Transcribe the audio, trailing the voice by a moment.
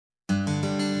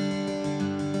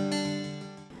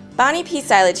Bonnie P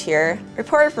Silage here,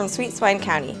 reporter from Sweet Swine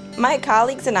County. My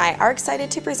colleagues and I are excited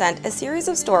to present a series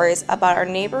of stories about our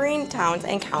neighboring towns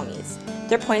and counties,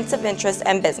 their points of interest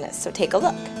and business, so take a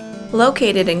look.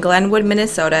 Located in Glenwood,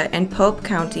 Minnesota and Pope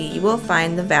County, you will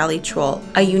find the Valley Troll,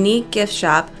 a unique gift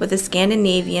shop with a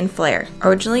Scandinavian flair.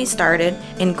 Originally started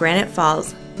in Granite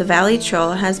Falls, the Valley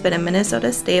Troll has been a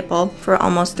Minnesota staple for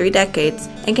almost 3 decades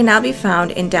and can now be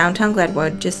found in downtown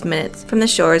Glenwood just minutes from the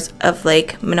shores of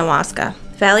Lake Minnewaska.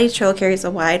 Valley Troll carries a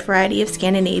wide variety of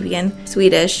Scandinavian,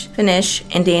 Swedish, Finnish,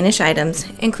 and Danish items,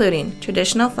 including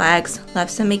traditional flags,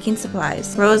 lefse-making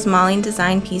supplies, rose mauling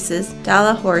design pieces,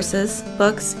 Dala horses,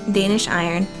 books, Danish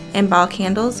iron, and ball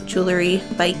candles, jewelry,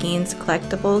 Vikings,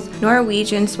 collectibles,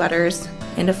 Norwegian sweaters,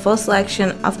 and a full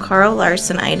selection of Carl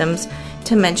Larson items,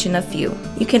 to mention a few.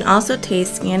 You can also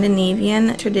taste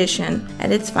Scandinavian tradition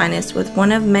at its finest with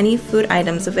one of many food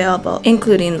items available,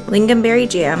 including lingonberry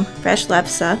jam, fresh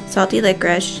lefse, salty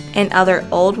licorice, and other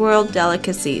old world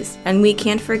delicacies. And we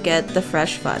can't forget the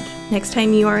fresh fudge. Next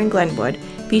time you are in Glenwood,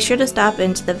 be sure to stop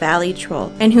into the Valley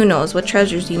Troll, and who knows what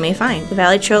treasures you may find. The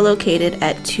Valley Troll located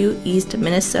at 2 East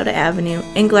Minnesota Avenue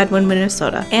in Glenwood,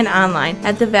 Minnesota, and online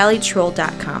at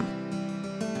thevalleytroll.com.